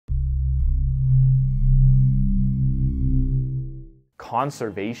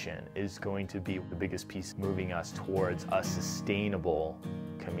conservation is going to be the biggest piece moving us towards a sustainable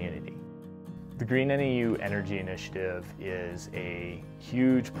community. The Green NAU Energy Initiative is a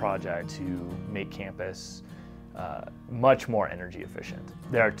huge project to make campus much more energy efficient.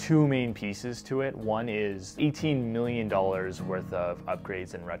 There are two main pieces to it. One is $18 million worth of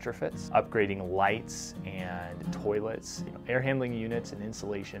upgrades and retrofits, upgrading lights and toilets, air handling units and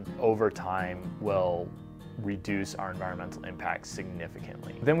insulation over time will reduce our environmental impact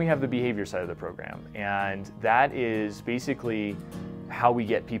significantly. Then we have the behavior side of the program, and that is basically how we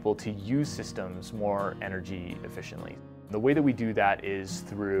get people to use systems more energy efficiently. The way that we do that is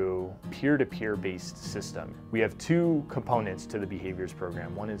through peer-to-peer based system. We have two components to the behaviors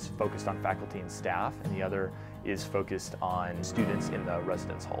program. One is focused on faculty and staff, and the other is focused on students in the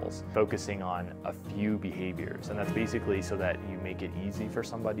residence halls, focusing on a few behaviors. And that's basically so that you make it easy for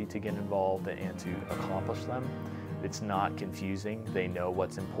somebody to get involved and to accomplish them. It's not confusing, they know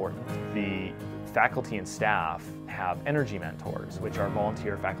what's important. The faculty and staff have energy mentors, which are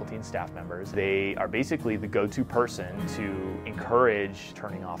volunteer faculty and staff members. They are basically the go-to person to encourage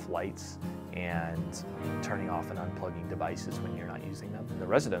turning off lights and turning off and unplugging devices when you're not using them. In the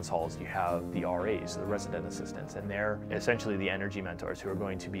residence halls, you have the RAs, the resident assistants, and they're essentially the energy mentors who are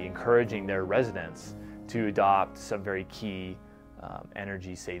going to be encouraging their residents to adopt some very key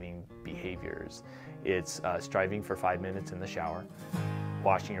energy-saving behaviors. It's striving for 5 minutes in the shower,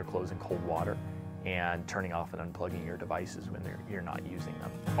 washing your clothes in cold water, and turning off and unplugging your devices when you're not using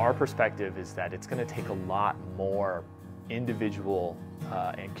them. Our perspective is that it's going to take a lot more individual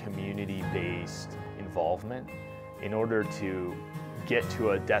and community-based involvement in order to get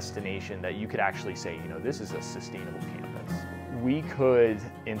to a destination that you could actually say, this is a sustainable campus. We could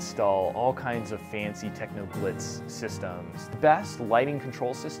install all kinds of fancy techno-glitz systems. The best lighting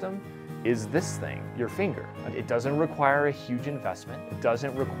control system is this thing, your finger. It doesn't require a huge investment, it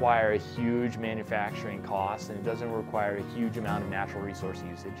doesn't require a huge manufacturing cost, and it doesn't require a huge amount of natural resource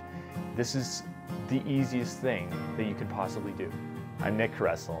usage. This is the easiest thing that you could possibly do. I'm Nick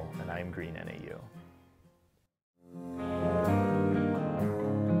Kressel, and I'm Green NAU.